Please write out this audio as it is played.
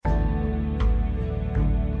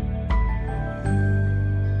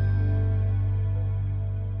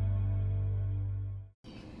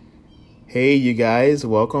Hey, you guys,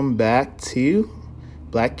 welcome back to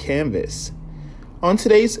Black Canvas. On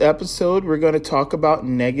today's episode, we're going to talk about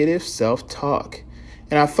negative self-talk.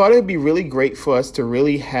 And I thought it'd be really great for us to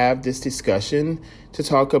really have this discussion to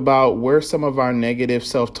talk about where some of our negative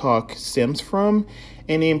self-talk stems from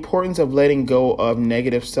and the importance of letting go of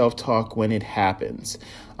negative self-talk when it happens.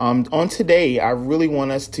 On today, I really want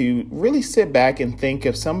us to really sit back and think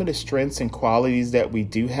of some of the strengths and qualities that we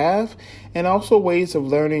do have, and also ways of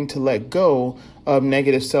learning to let go of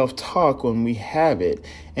negative self-talk when we have it,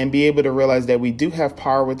 and be able to realize that we do have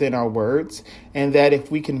power within our words, and that if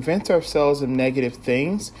we convince ourselves of negative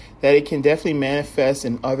things, that it can definitely manifest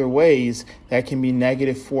in other ways that can be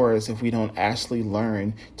negative for us if we don't actually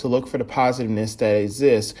learn to look for the positiveness that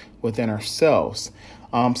exists within ourselves.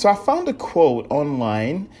 So I found a quote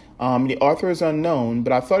online. The author is unknown,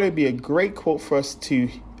 but I thought it'd be a great quote for us to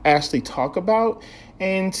actually talk about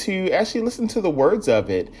and to actually listen to the words of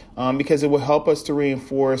it, because it will help us to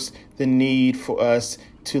reinforce the need for us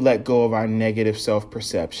to let go of our negative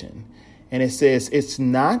self-perception. And it says, "It's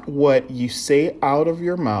not what you say out of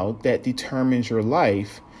your mouth that determines your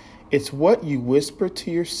life. It's what you whisper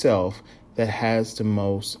to yourself that has the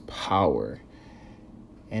most power."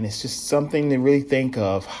 And it's just something to really think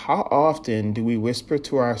of. How often do we whisper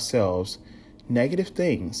to ourselves negative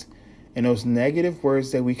things? And those negative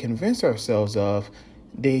words that we convince ourselves of,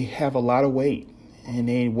 they have a lot of weight and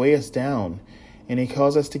they weigh us down and they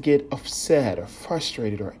cause us to get upset or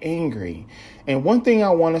frustrated or angry. And one thing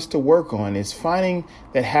I want us to work on is finding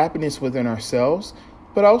that happiness within ourselves,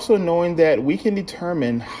 but also knowing that we can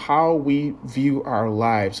determine how we view our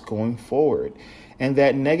lives going forward. And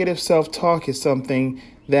that negative self-talk is something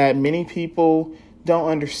that many people don't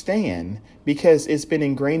understand because it's been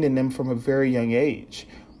ingrained in them from a very young age.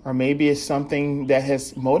 Or maybe it's something that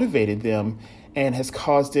has motivated them and has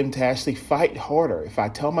caused them to actually fight harder. If I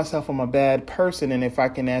tell myself I'm a bad person and if I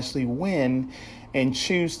can actually win and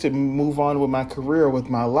choose to move on with my career, with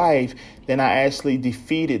my life, then I actually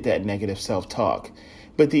defeated that negative self-talk.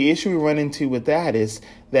 But the issue we run into with that is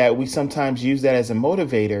that we sometimes use that as a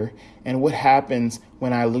motivator. And what happens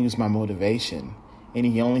when I lose my motivation? And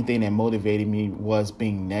the only thing that motivated me was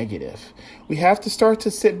being negative. We have to start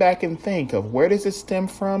to sit back and think of where does it stem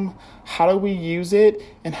from? How do we use it?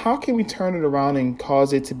 And how can we turn it around and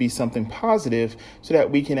cause it to be something positive so that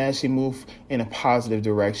we can actually move in a positive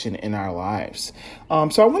direction in our lives?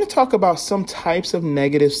 So I want to talk about some types of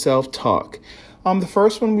negative self-talk. The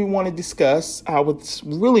first one we want to discuss, I would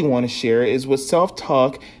really want to share, is with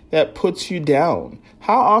self-talk that puts you down.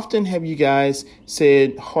 How often have you guys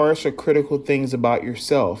said harsh or critical things about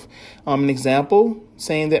yourself? An example,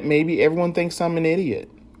 saying that maybe everyone thinks I'm an idiot,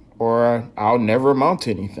 or I'll never amount to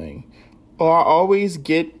anything, or I always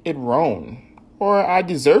get it wrong, or I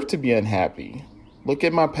deserve to be unhappy. Look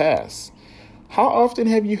at my past. How often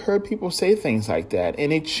have you heard people say things like that,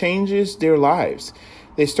 and it changes their lives?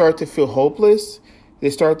 They start to feel hopeless. They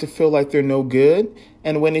start to feel like they're no good.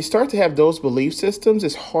 And when they start to have those belief systems,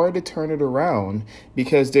 it's hard to turn it around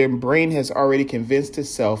because their brain has already convinced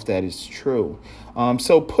itself that it's true.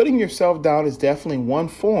 So putting yourself down is definitely one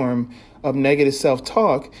form of negative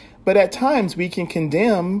self-talk. But at times we can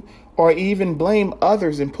condemn or even blame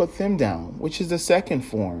others and put them down, which is the second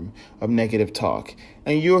form of negative talk.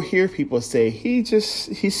 And you'll hear people say,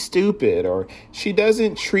 he's stupid, or she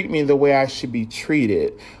doesn't treat me the way I should be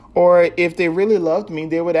treated. Or if they really loved me,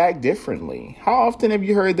 they would act differently. How often have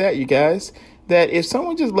you heard that, you guys? That if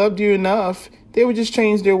someone just loved you enough, they would just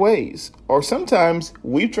change their ways. Or sometimes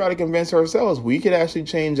we try to convince ourselves we could actually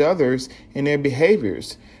change others in their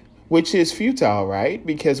behaviors, which is futile, right?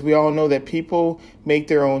 Because we all know that people make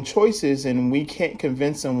their own choices and we can't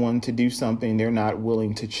convince someone to do something they're not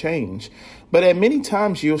willing to change. But at many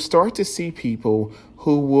times you'll start to see people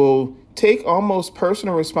who will take almost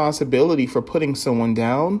personal responsibility for putting someone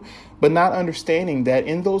down, but not understanding that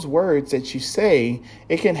in those words that you say,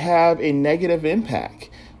 it can have a negative impact.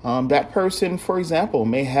 That person, for example,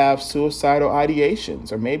 may have suicidal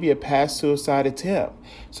ideations or maybe a past suicide attempt.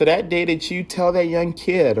 So that day that you tell that young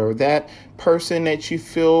kid or that person that you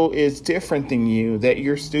feel is different than you, that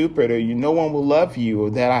you're stupid or no one will love you or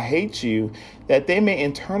that I hate you, that they may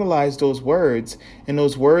internalize those words and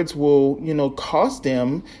those words will, cause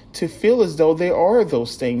them to feel as though they are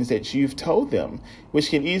those things that you've told them, which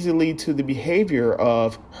can easily lead to the behavior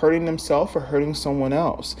of hurting themselves or hurting someone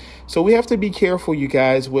else. So we have to be careful, you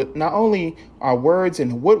guys, with not only our words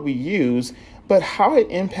and what we use, but how it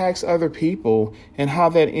impacts other people and how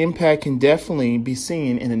that impact can definitely be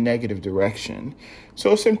seen in a negative direction.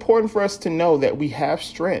 So it's important for us to know that we have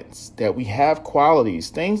strengths, that we have qualities,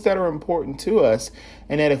 things that are important to us,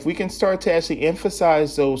 and that if we can start to actually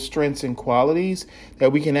emphasize those strengths and qualities,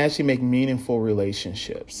 that we can actually make meaningful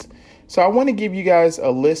relationships. So I want to give you guys a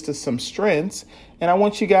list of some strengths, and I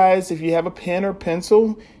want you guys, if you have a pen or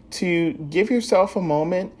pencil, to give yourself a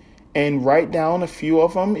moment and write down a few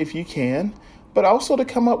of them if you can, but also to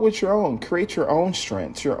come up with your own, create your own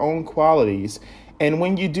strengths, your own qualities. And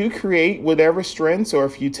when you do create whatever strengths, or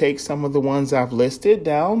if you take some of the ones I've listed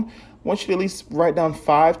down, I want you to at least write down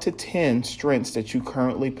 5 to 10 strengths that you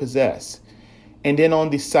currently possess. And then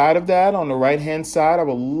on the side of that, on the right-hand side, I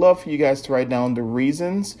would love for you guys to write down the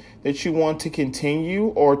reasons that you want to continue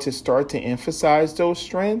or to start to emphasize those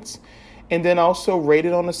strengths. And then also rate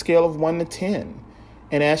it on a scale of 1 to 10.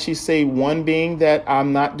 And actually say 1 being that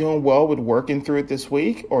I'm not doing well with working through it this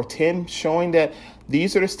week, or 10 showing that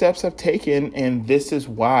these are the steps I've taken and this is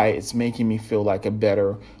why it's making me feel like a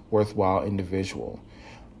better, worthwhile individual.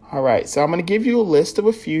 All right, so I'm going to give you a list of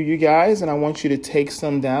a few, you guys, and I want you to take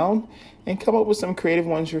some down and come up with some creative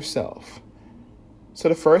ones yourself. So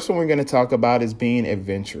the first one we're going to talk about is being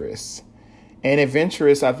adventurous. And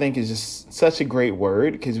adventurous, I think, is just such a great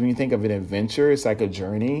word, because when you think of an adventure, it's like a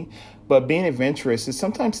journey. But being adventurous is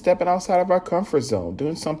sometimes stepping outside of our comfort zone,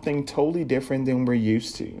 doing something totally different than we're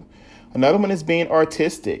used to. Another one is being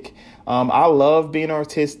artistic. I love being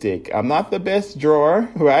artistic. I'm not the best drawer,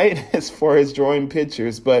 right, as far as drawing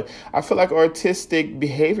pictures, but I feel like artistic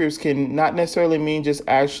behaviors can not necessarily mean just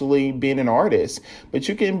actually being an artist, but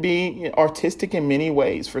you can be artistic in many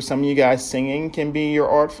ways. For some of you guys, singing can be your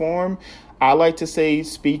art form. I like to say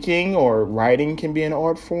speaking or writing can be an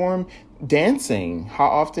art form. Dancing. How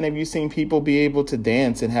often have you seen people be able to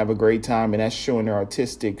dance and have a great time, and that's showing their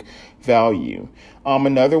artistic value?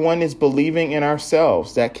 Another one is believing in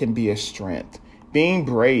ourselves. That can be a strength. Being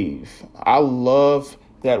brave. I love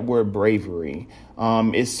that word bravery.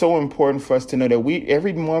 It's so important for us to know that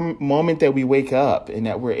every moment that we wake up, and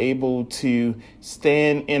that we're able to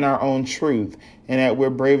stand in our own truth, and that we're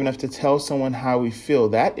brave enough to tell someone how we feel.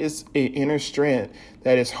 That is an inner strength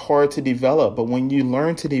that is hard to develop. But when you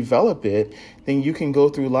learn to develop it, then you can go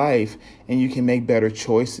through life and you can make better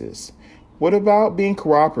choices. What about being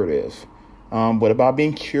cooperative? What about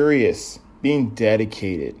being curious, being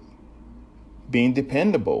dedicated, being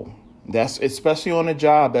dependable? That's especially on a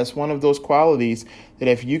job. That's one of those qualities that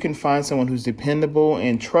if you can find someone who's dependable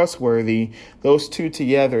and trustworthy, those two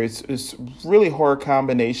together, it's really hard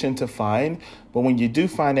combination to find. But when you do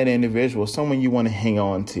find that individual, someone you want to hang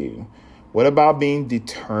on to. What about being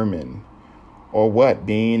determined? Or what?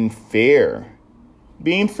 Being fair,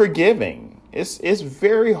 being forgiving. It's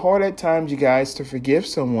very hard at times, you guys, to forgive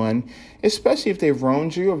someone, especially if they've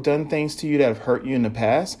wronged you, have done things to you that have hurt you in the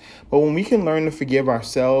past. But when we can learn to forgive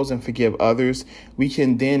ourselves and forgive others, we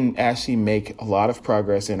can then actually make a lot of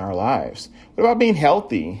progress in our lives. What about being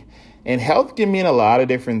healthy? And health can mean a lot of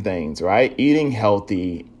different things, right? Eating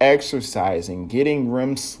healthy, exercising, getting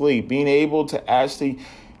REM sleep, being able to actually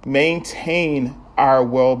maintain our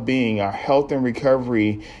well-being, our health and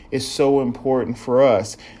recovery is so important for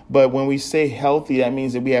us. But when we say healthy, that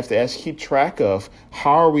means that we have to actually keep track of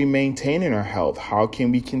how are we maintaining our health? How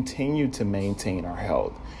can we continue to maintain our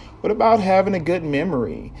health? What about having a good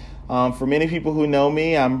memory? For many people who know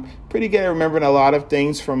me, I'm pretty good at remembering a lot of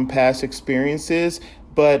things from past experiences.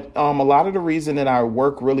 But a lot of the reason that I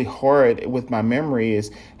work really hard with my memory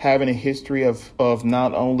is having a history of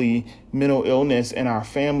not only mental illness in our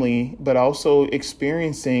family, but also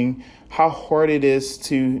experiencing how hard it is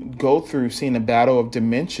to go through seeing the battle of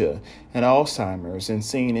dementia and Alzheimer's, and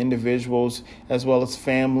seeing individuals as well as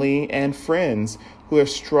family and friends who have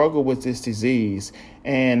struggled with this disease.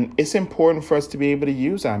 And it's important for us to be able to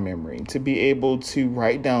use our memory, to be able to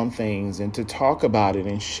write down things and to talk about it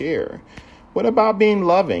and share. What about being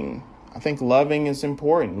loving? I think loving is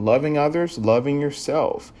important. Loving others, loving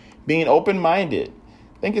yourself, being open-minded.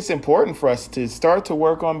 I think it's important for us to start to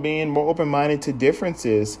work on being more open-minded to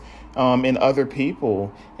differences in other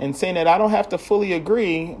people, and saying that I don't have to fully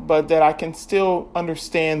agree, but that I can still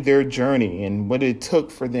understand their journey and what it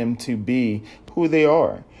took for them to be who they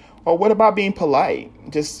are. Or what about being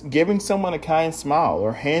polite? Just giving someone a kind smile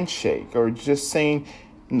or handshake, or just saying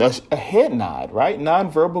a head nod, right?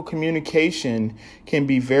 Nonverbal communication can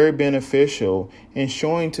be very beneficial in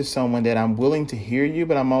showing to someone that I'm willing to hear you,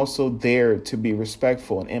 but I'm also there to be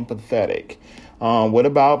respectful and empathetic. What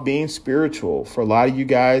about being spiritual? For a lot of you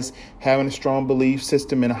guys, having a strong belief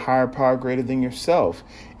system in a higher power greater than yourself,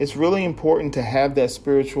 it's really important to have that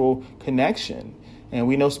spiritual connection. And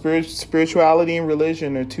we know spirituality and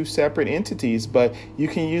religion are two separate entities, but you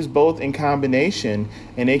can use both in combination,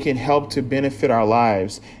 and they can help to benefit our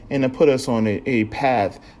lives and to put us on a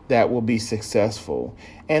path that will be successful.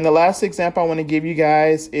 And the last example I want to give you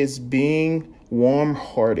guys is being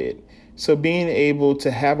warm-hearted. So being able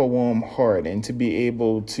to have a warm heart and to be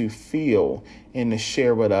able to feel and to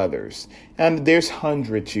share with others. And there's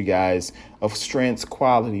hundreds, you guys, of strengths,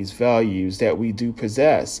 qualities, values that we do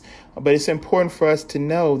possess. But it's important for us to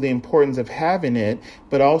know the importance of having it,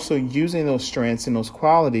 but also using those strengths and those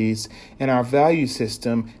qualities in our value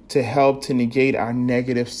system to help to negate our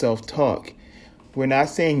negative self-talk. We're not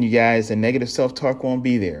saying, you guys, that negative self-talk won't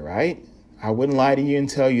be there, right? I wouldn't lie to you and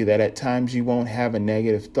tell you that at times you won't have a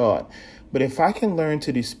negative thought. But if I can learn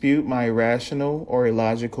to dispute my irrational or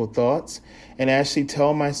illogical thoughts and actually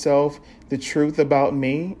tell myself the truth about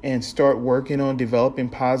me and start working on developing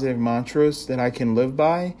positive mantras that I can live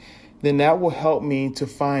by, then that will help me to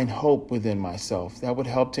find hope within myself. That would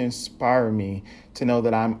help to inspire me to know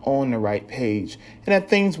that I'm on the right page and that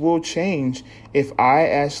things will change if I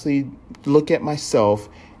actually look at myself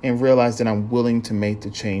and realize that I'm willing to make the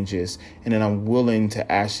changes and that I'm willing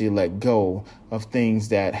to actually let go of things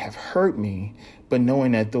that have hurt me, but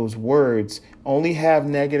knowing that those words only have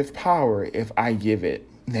negative power if I give it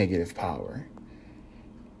negative power.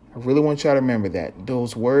 I really want y'all to remember that.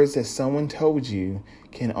 Those words that someone told you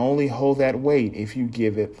can only hold that weight if you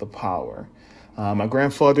give it the power. My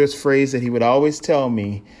grandfather's phrase that he would always tell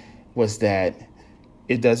me was that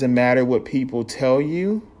it doesn't matter what people tell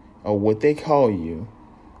you or what they call you,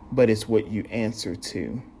 but it's what you answer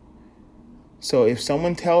to. So if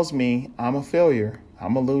someone tells me I'm a failure,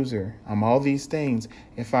 I'm a loser, I'm all these things,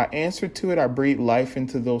 if I answer to it, I breathe life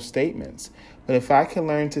into those statements. But if I can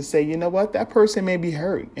learn to say, you know what, that person may be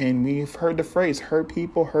hurt. And we've heard the phrase, hurt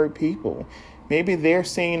people hurt people. Maybe they're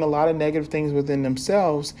seeing a lot of negative things within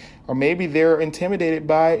themselves, or maybe they're intimidated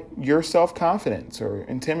by your self-confidence or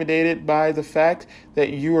intimidated by the fact that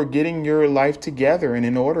you are getting your life together and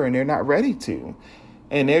in order and they're not ready to.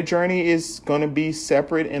 And their journey is going to be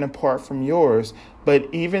separate and apart from yours.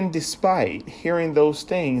 But even despite hearing those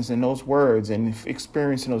things and those words and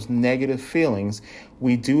experiencing those negative feelings,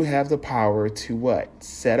 we do have the power to what?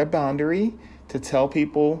 Set a boundary, to tell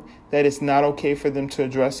people that it's not okay for them to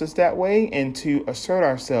address us that way, and to assert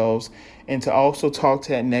ourselves, and to also talk to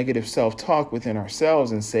that negative self-talk within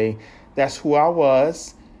ourselves and say, that's who I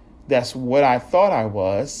was. That's what I thought I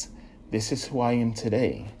was. This is who I am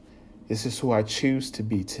today. This is who I choose to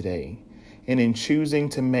be today. And in choosing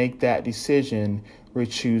to make that decision, we're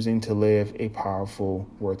choosing to live a powerful,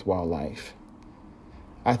 worthwhile life.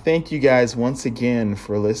 I thank you guys once again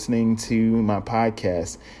for listening to my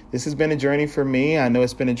podcast. This has been a journey for me. I know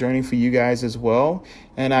it's been a journey for you guys as well.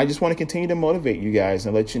 And I just want to continue to motivate you guys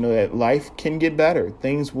and let you know that life can get better.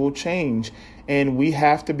 Things will change. And we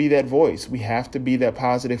have to be that voice. We have to be that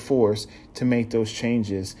positive force to make those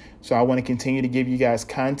changes. So I want to continue to give you guys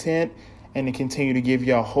content and to continue to give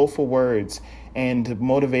y'all hopeful words and to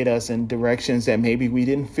motivate us in directions that maybe we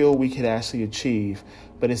didn't feel we could actually achieve.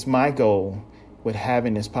 But it's my goal with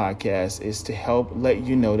having this podcast is to help let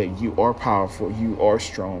you know that you are powerful, you are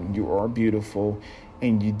strong, you are beautiful,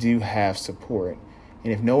 and you do have support.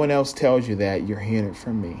 And if no one else tells you that, you're hearing it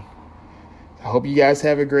from me. I hope you guys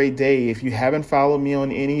have a great day. If you haven't followed me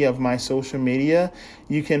on any of my social media,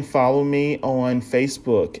 you can follow me on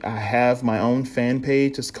Facebook. I have my own fan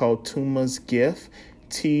page. It's called Tuma's Gift,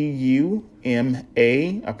 TUMA''S,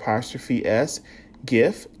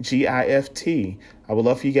 Gift, GIFT. I would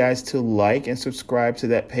love for you guys to like and subscribe to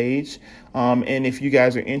that page. And if you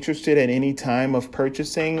guys are interested at any time of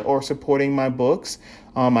purchasing or supporting my books,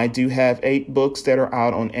 I do have 8 books that are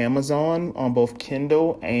out on Amazon on both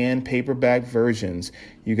Kindle and paperback versions.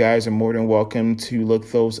 You guys are more than welcome to look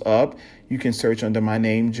those up. You can search under my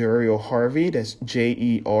name, Jeriel Harvey. That's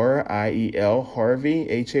Jeriel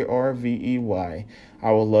Harvey, Harvey.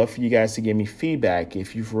 I would love for you guys to give me feedback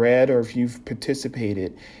if you've read or if you've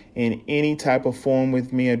participated in any type of form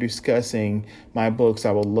with me or discussing my books.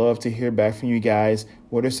 I would love to hear back from you guys.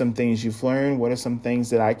 What are some things you've learned? What are some things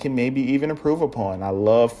that I can maybe even improve upon? I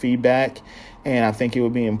love feedback, and I think it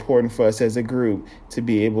would be important for us as a group to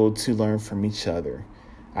be able to learn from each other.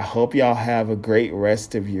 I hope y'all have a great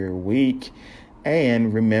rest of your week,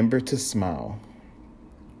 and remember to smile.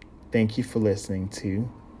 Thank you for listening to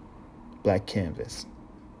Black Canvas.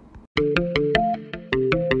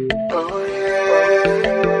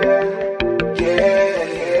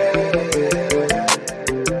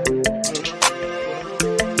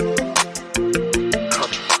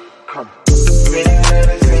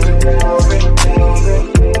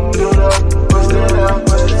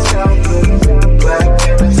 Black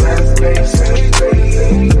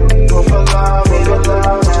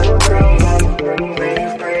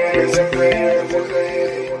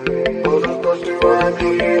what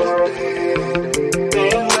he did.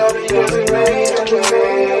 Things that he hasn't made.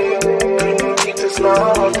 Keep this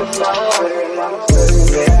love to fly.